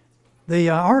 The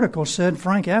article said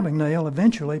Frank Abagnale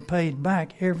eventually paid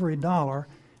back every dollar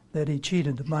that he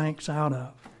cheated the banks out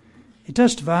of. He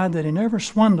testified that he never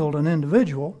swindled an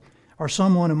individual or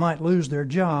someone who might lose their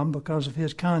job because of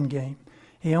his con game.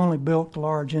 He only built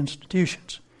large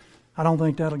institutions. I don't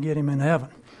think that'll get him in heaven.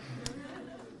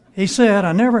 He said,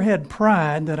 "I never had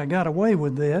pride that I got away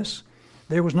with this.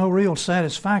 There was no real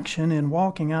satisfaction in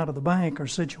walking out of the bank or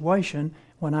situation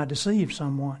when I deceived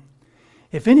someone.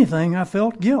 If anything, I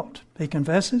felt guilt," he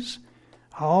confesses.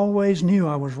 "I always knew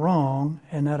I was wrong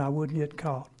and that I would get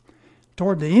caught.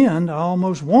 Toward the end, I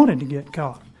almost wanted to get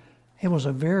caught. It was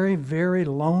a very, very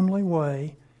lonely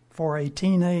way for a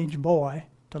teenage boy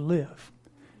to live."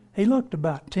 He looked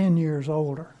about 10 years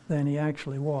older than he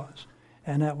actually was,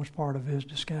 and that was part of his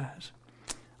disguise.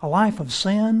 A life of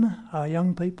sin,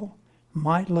 young people,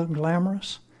 might look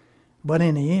glamorous, but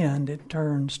in the end it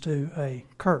turns to a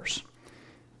curse.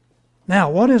 Now,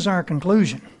 what is our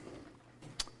conclusion?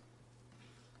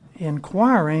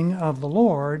 Inquiring of the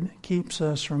Lord keeps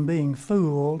us from being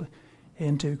fooled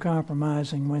into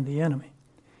compromising with the enemy.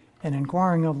 And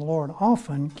inquiring of the Lord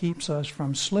often keeps us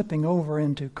from slipping over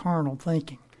into carnal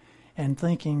thinking. and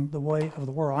thinking the way of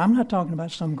the world. I'm not talking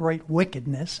about some great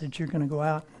wickedness that you're going to go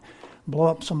out and blow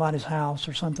up somebody's house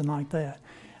or something like that.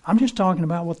 I'm just talking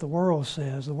about what the world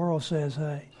says. The world says,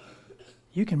 hey,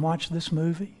 you can watch this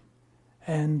movie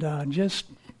and just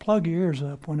plug your ears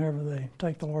up whenever they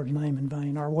take the Lord's name in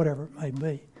vain, or whatever it may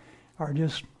be, or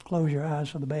just close your eyes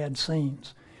for the bad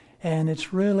scenes. And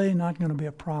it's really not going to be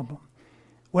a problem.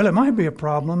 Well, it might be a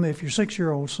problem if your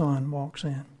 6-year-old son walks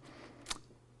in.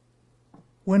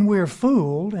 When we're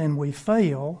fooled and we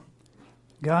fail,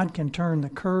 God can turn the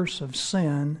curse of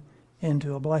sin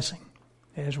into a blessing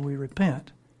as we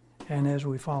repent and as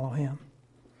we follow Him.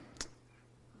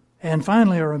 And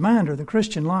finally, a reminder, the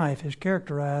Christian life is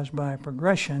characterized by a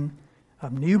progression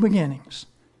of new beginnings,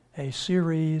 a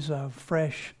series of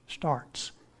fresh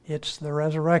starts. It's the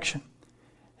resurrection.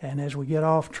 And as we get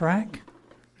off track,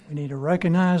 we need to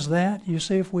recognize that. You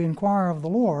see, if we inquire of the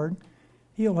Lord,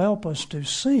 He'll help us to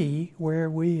see where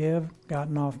we have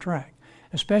gotten off track,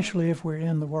 especially if we're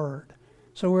in the Word.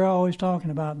 So we're always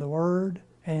talking about the Word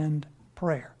and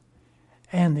prayer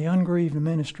and the ungrieved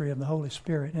ministry of the Holy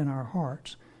Spirit in our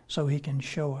hearts so He can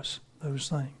show us those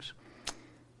things.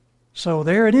 So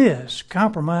there it is,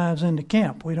 compromise in the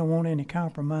camp. We don't want any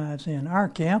compromise in our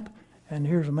camp. And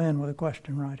here's a man with a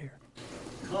question right here.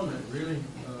 Comment, really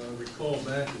recall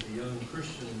back as a young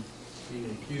Christian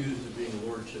being accused of being a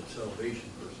Lordship salvation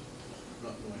person,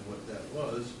 not knowing what that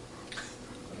was.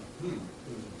 It was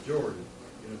a pejorative,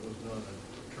 it was not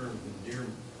a term of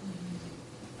endearment.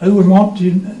 Who would want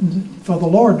you for the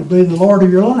Lord to be the Lord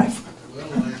of your life? Well,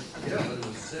 but it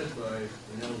was said by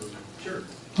an elder of the church.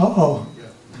 Uh-oh. Yeah.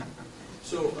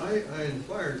 So I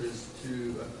inquired as to,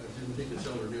 I didn't think this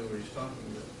elder knew what he's talking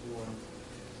about.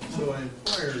 So I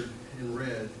inquired and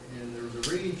read, and there was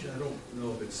a rage. I don't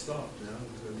know if it stopped now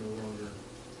because I'm no longer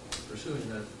pursuing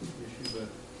that issue,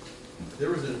 but there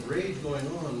was a rage going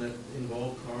on that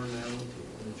involved carnality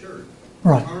in the church.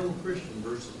 Right. Carnal Christian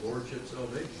versus Lordship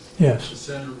salvation. Yes. The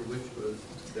center of which was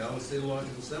Dallas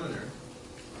Theological Seminary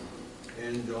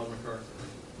and John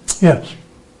MacArthur. Yes.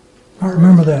 I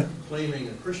remember that. Claiming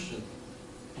a Christian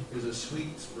is a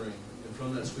sweet spring, and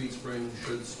from that sweet spring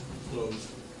should flow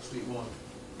sweet water.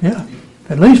 Yeah.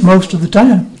 At least most of the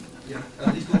time. Yeah,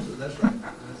 at least most of that's right.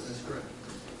 That's correct.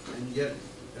 And yet,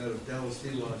 out of Dallas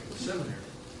Theological Seminary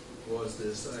was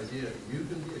this idea, you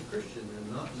can be a Christian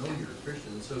and not know you're a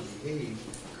Christian, and so behave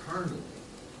carnally.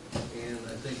 And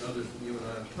I think you and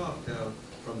I have talked how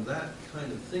from that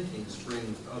kind of thinking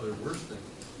springs other worse things.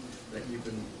 That you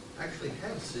can actually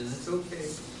have sin, it's okay.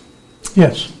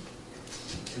 Yes.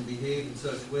 And behave in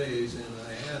such ways, and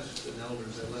I asked an elder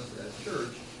that left that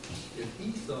church if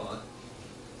he thought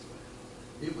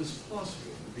it was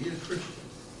possible to be a Christian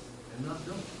and not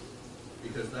know it,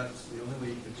 because that's the only way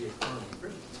you could be a carnal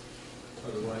Christian.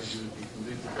 Otherwise, you would be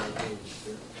convicted by the Holy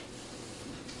Spirit.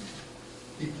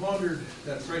 He pondered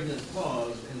that pregnant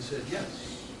pause and said,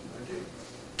 yes, I do.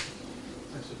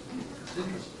 I said, it's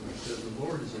interesting, because the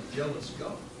Lord is a jealous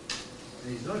God.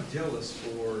 And He's not jealous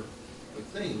for the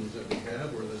things that we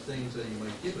have or the things that He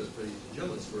might give us, but He's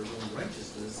jealous for His own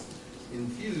righteousness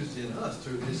infused in us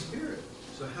through His Spirit.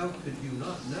 So how could you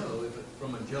not know if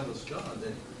from a jealous God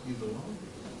that you belong to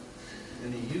Him?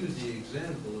 And He used the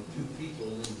example of two people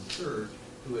in the church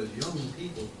who as young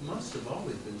people must have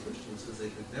always been Christians because they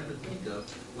could never think of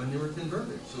when they were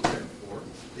converted. So therefore,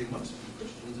 they must be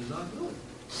Christians and not know it.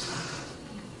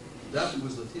 That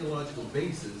was the theological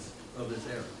basis of this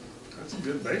era. That's a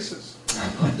good basis.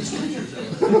 Not the scriptures,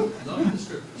 however. Not the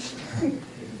scriptures.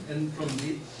 And from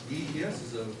DES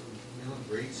is a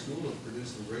great school of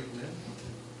producing great men.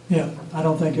 Yeah, I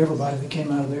don't think everybody that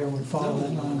came out of there would follow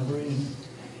that line of reasoning.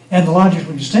 And the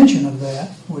logical extension of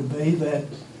that would be that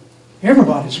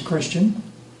everybody's a Christian,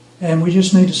 and we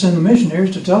just need to send the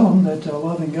missionaries to tell them that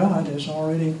loving God has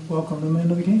already welcomed them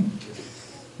into the kingdom.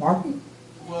 Mark?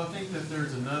 Well, I think that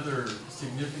there's another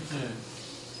significant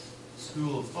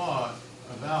school of thought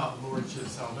about Lordship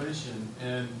salvation,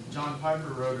 and John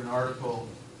Piper wrote an article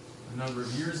a number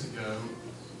of years ago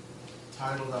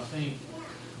titled, I think,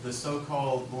 The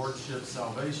So-Called Lordship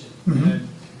Salvation. Mm-hmm. And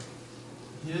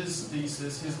his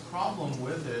thesis, his problem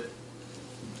with it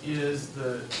is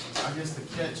the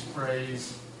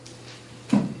catchphrase,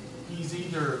 He's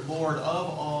either Lord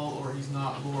of all or He's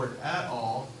not Lord at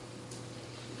all.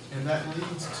 And that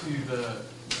leads to the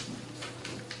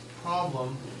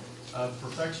problem of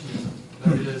perfectionism.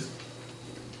 That is,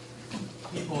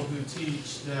 people who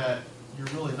teach that you're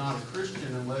really not a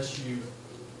Christian unless you've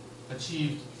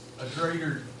achieved a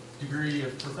greater degree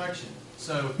of perfection.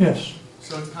 So, Yes.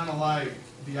 So it's kind of like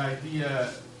the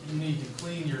idea you need to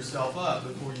clean yourself up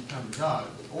before you come to God.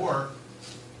 Or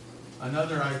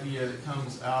Another idea that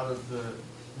comes out of the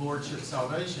Lordship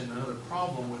salvation, another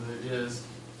problem with it is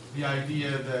the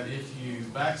idea that if you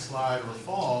backslide or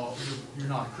fall, you're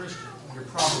not a Christian. You're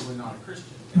probably not a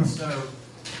Christian.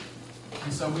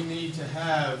 And so we need to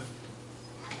have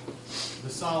the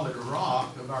solid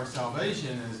rock of our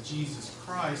salvation as Jesus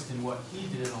Christ and what He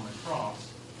did on the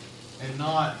cross, and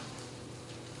not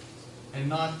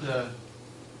the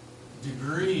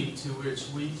degree to which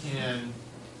we can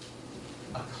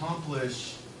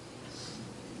accomplish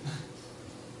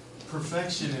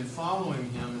perfection in following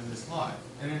Him in this life.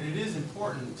 And it is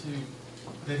important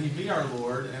that He be our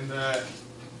Lord, and that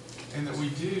we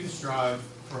do strive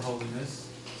for holiness.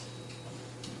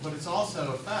 But it's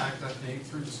also a fact, I think,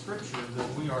 through the Scripture,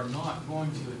 that we are not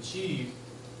going to achieve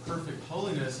perfect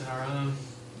holiness in our own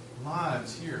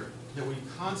lives here. That we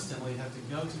constantly have to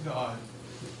go to God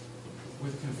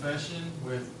with confession,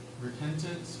 with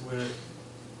repentance, with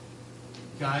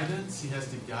guidance. He has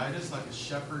to guide us like a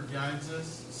shepherd guides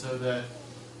us, so that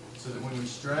when we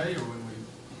stray or when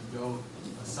we go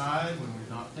aside, when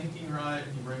we're not thinking right,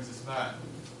 He brings us back.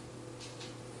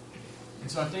 And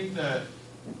so I think that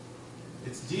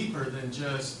it's deeper than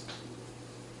just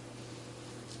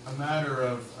a matter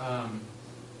of,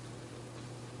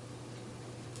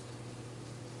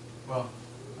 well,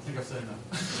 I think I've said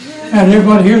enough. And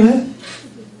everybody hear that?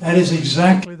 That is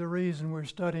exactly the reason we're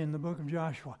studying the book of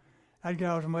Joshua. That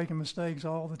guy was making mistakes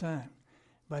all the time.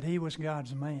 But he was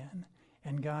God's man.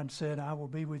 And God said, I will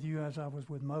be with you as I was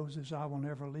with Moses. I will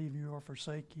never leave you or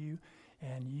forsake you.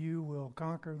 And you will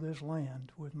conquer this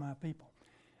land with my people.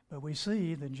 But we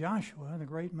see that Joshua, the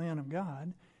great man of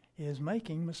God, is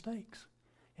making mistakes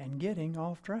and getting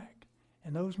off track.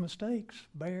 And those mistakes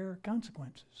bear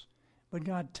consequences. But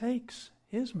God takes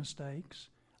His mistakes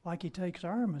like He takes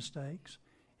our mistakes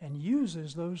and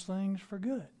uses those things for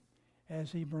good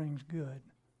as He brings good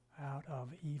out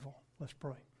of evil. Let's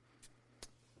pray.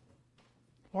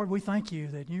 Lord, we thank You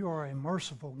that You are a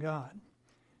merciful God.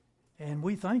 And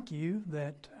we thank You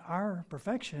that our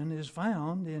perfection is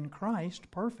found in Christ's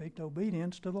perfect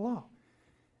obedience to the law.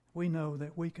 We know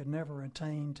that we could never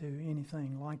attain to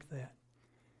anything like that.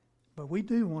 But we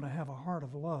do want to have a heart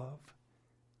of love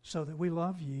so that we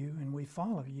love You and we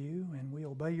follow You and we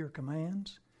obey Your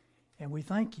commands. And we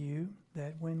thank You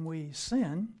that when we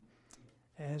sin,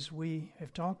 as we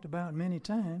have talked about many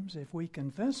times, if we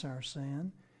confess our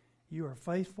sin, You are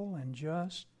faithful and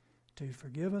just to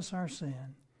forgive us our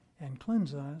sin and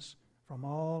cleanse us from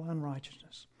all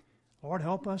unrighteousness. Lord,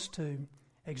 help us to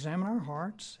examine our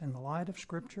hearts in the light of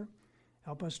Scripture.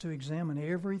 Help us to examine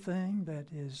everything that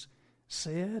is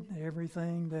said,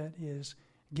 everything that is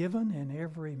given in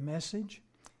every message,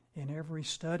 in every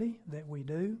study that we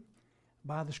do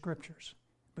by the Scriptures,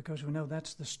 because we know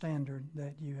that's the standard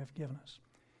that You have given us.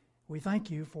 We thank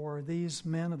You for these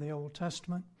men of the Old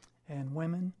Testament and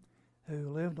women who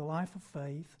lived a life of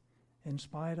faith in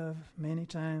spite of many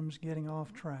times getting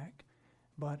off track,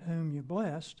 but whom You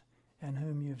blessed and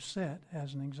whom You've set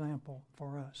as an example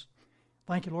for us.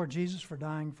 Thank You, Lord Jesus, for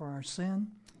dying for our sin,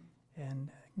 and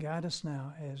guide us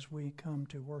now as we come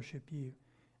to worship You.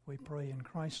 We pray in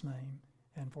Christ's name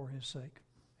and for His sake.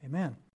 Amen.